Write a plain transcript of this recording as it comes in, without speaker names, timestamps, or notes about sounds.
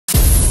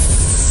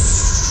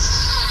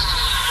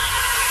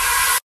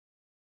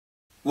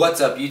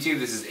What's up YouTube?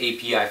 This is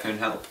API Phone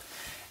Help,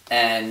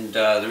 and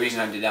the reason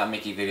I did not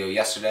make a video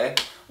yesterday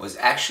was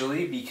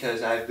actually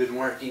because I've been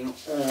working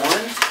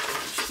on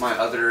my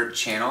other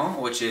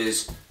channel, which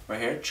is right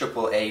here,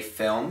 AAA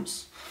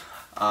Films.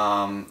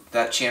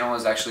 That channel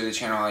is actually the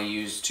channel I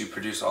use to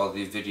produce all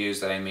the videos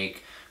that I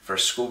make for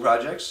school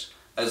projects,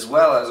 as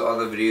well as all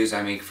the videos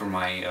I make for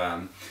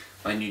my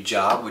my new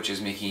job, which is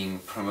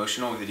making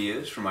promotional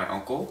videos for my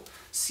uncle,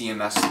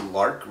 CMS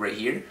Lark, right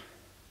here.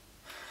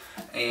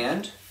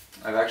 And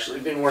I've actually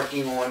been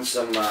working on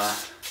some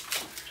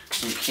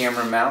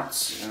camera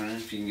mounts. I don't know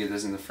if you can get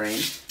this in the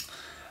frame.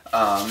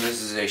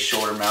 This is a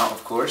shoulder mount,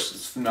 of course.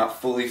 It's not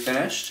fully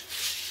finished,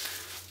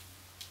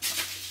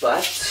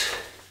 but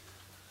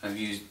I've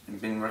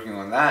been working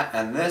on that.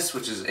 And this,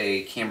 which is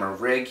a camera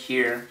rig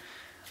here,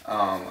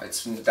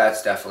 that's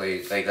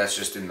definitely that's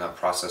just in the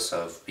process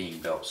of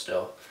being built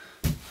still.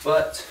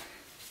 But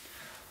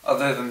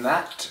other than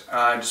that,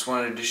 I just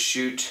wanted to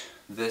shoot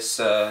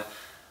this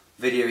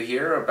video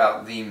here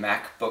about the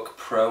MacBook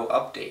Pro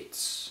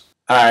updates.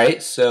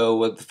 Alright, so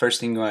what the first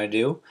thing you want to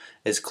do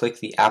is click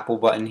the Apple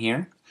button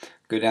here,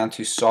 go down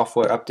to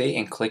Software Update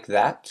and click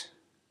that.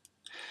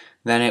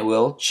 Then it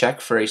will check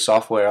for a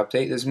software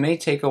update. This may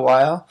take a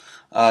while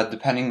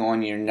depending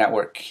on your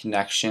network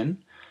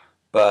connection,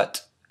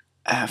 but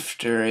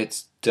after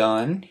it's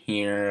done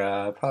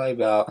here, probably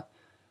about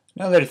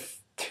another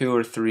 2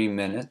 or 3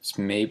 minutes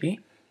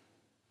maybe.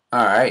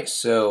 Alright,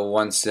 so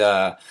once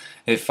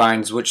it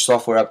finds which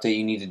software update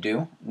you need to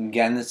do,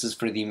 again this is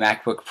for the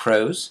MacBook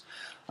Pros,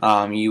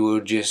 you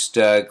will just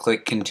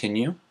click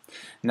continue.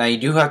 Now you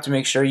do have to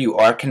make sure you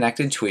are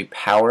connected to a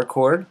power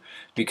cord,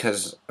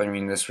 because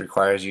this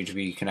requires you to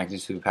be connected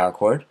to the power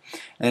cord,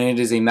 and it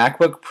is a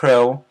MacBook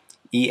Pro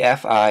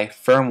EFI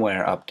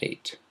firmware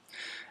update.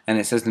 And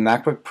it says the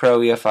MacBook Pro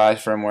EFI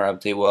firmware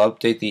update will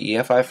update the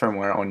EFI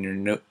firmware on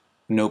your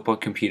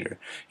notebook computer.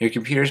 Your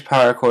computer's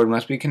power cord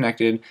must be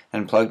connected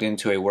and plugged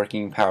into a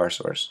working power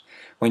source.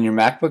 When your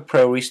MacBook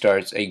Pro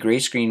restarts, a gray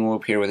screen will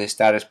appear with a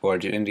status bar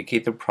to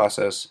indicate the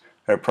process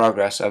or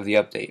progress of the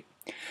update.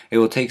 It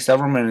will take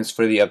several minutes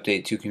for the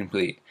update to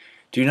complete.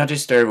 Do not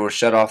disturb or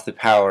shut off the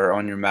power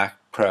on your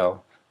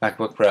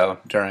MacBook Pro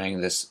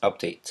during this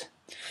update.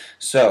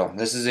 So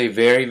this is a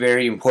very,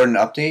 very important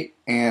update,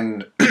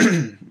 and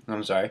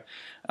I'm sorry.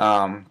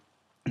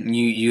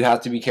 You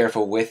have to be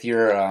careful with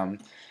your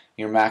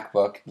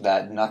MacBook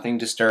that nothing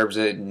disturbs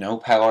it, no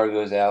power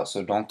goes out,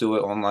 so don't do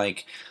it on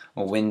like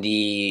a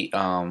windy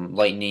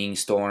lightning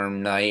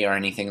storm night or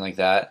anything like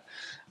that.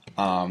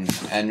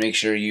 And make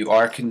sure you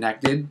are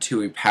connected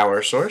to a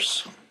power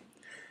source,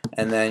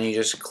 and then you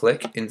just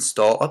click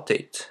install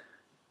update.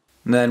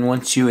 And then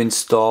once you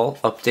install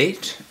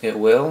update, it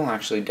will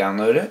actually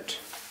download it,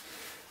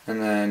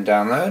 and then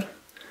download,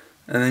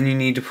 and then you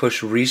need to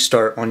push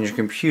restart on your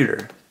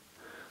computer.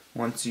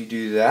 Once you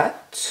do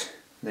that,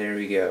 there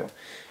we go.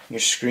 Your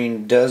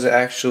screen does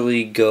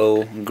actually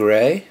go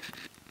gray,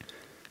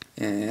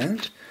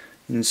 and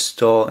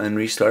install and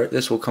restart.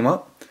 This will come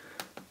up.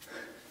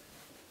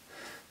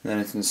 Then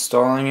it's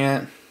installing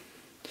it,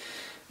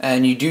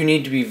 and you do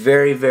need to be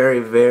very, very,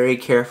 very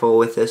careful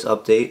with this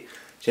update,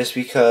 just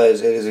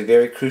because it is a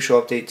very crucial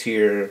update to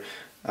your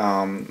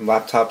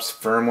laptop's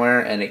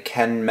firmware, and it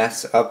can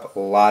mess up a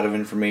lot of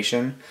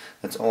information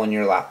that's on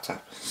your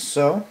laptop.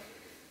 So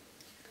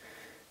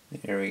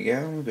there we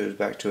go. It goes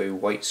back to a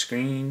white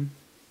screen.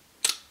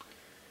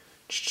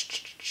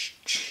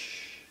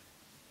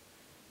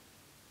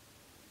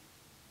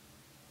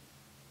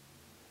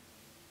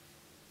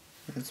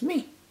 That's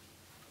me.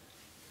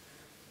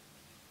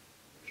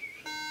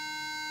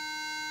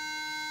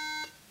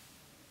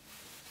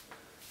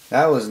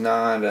 That was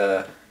not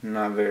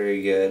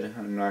very good,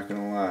 I'm not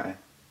gonna lie.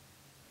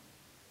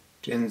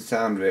 Didn't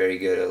sound very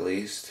good, at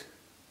least.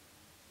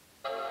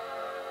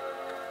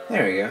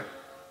 There we go.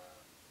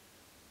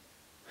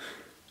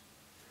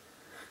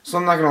 So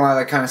I'm not gonna lie,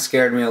 that kind of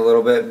scared me a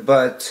little bit,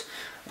 but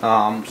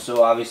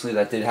so obviously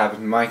that did happen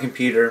to my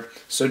computer,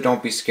 so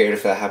don't be scared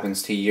if that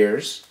happens to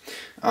yours.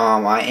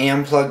 I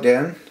am plugged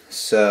in,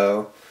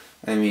 so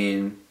I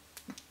did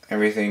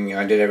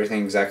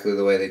everything exactly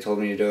the way they told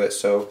me to do it,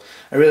 so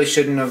I really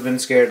shouldn't have been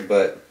scared,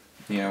 but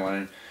you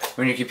know,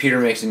 when your computer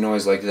makes a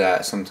noise like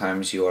that,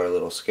 sometimes you are a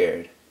little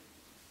scared.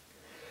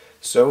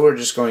 So we're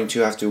just going to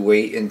have to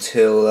wait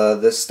until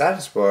the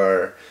status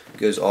bar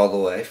goes all the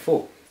way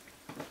full.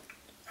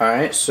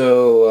 Alright,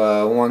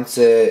 so once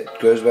it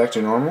goes back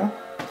to normal,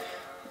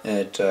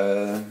 it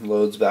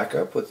loads back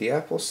up with the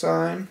Apple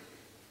sign.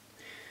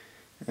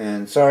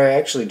 And sorry, I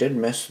actually did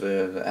miss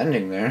the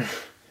ending there.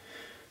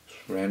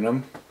 It's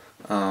random.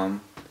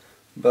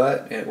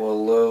 But it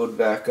will load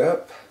back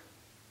up,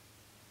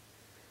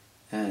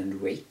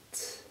 and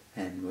wait,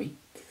 and wait,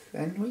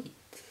 and wait.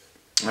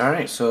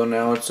 Alright, so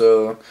now it's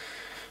I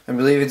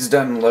believe it's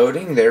done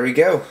loading. There we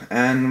go.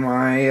 And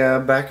my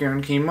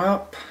background came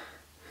up.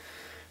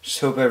 Just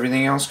hope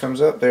everything else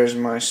comes up. There's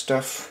my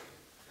stuff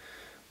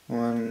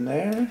on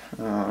there.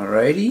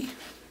 Alrighty.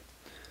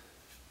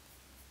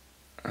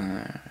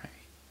 Alright.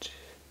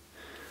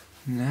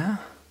 Now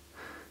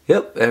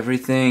Yep,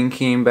 everything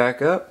came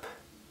back up.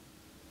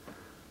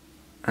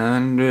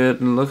 And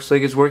it looks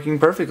like it's working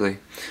perfectly.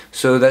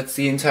 So that's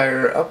the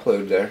entire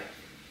upload there.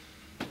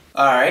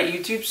 Alright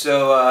YouTube,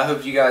 so I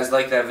hope you guys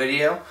liked that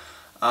video.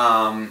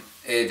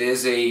 It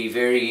is a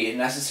very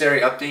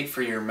necessary update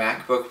for your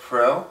MacBook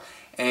Pro.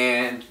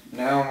 And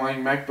now my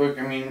MacBook,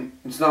 I mean,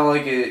 it's not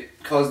like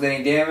it caused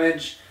any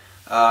damage.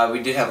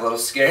 We did have a little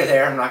scare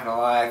there, I'm not going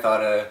to lie. I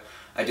thought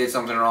I did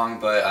something wrong,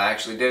 but I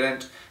actually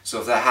didn't. So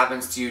if that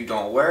happens to you,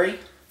 don't worry.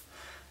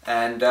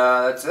 And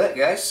that's it,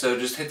 guys. So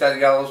just hit that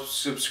yellow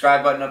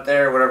subscribe button up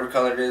there, whatever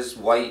color it is,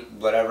 white,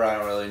 whatever, I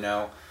don't really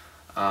know.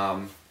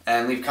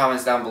 And leave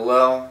comments down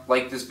below.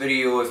 Like this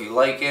video if you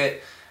like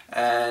it.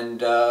 And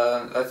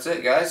that's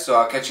it, guys. So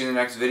I'll catch you in the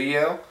next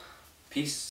video. Peace.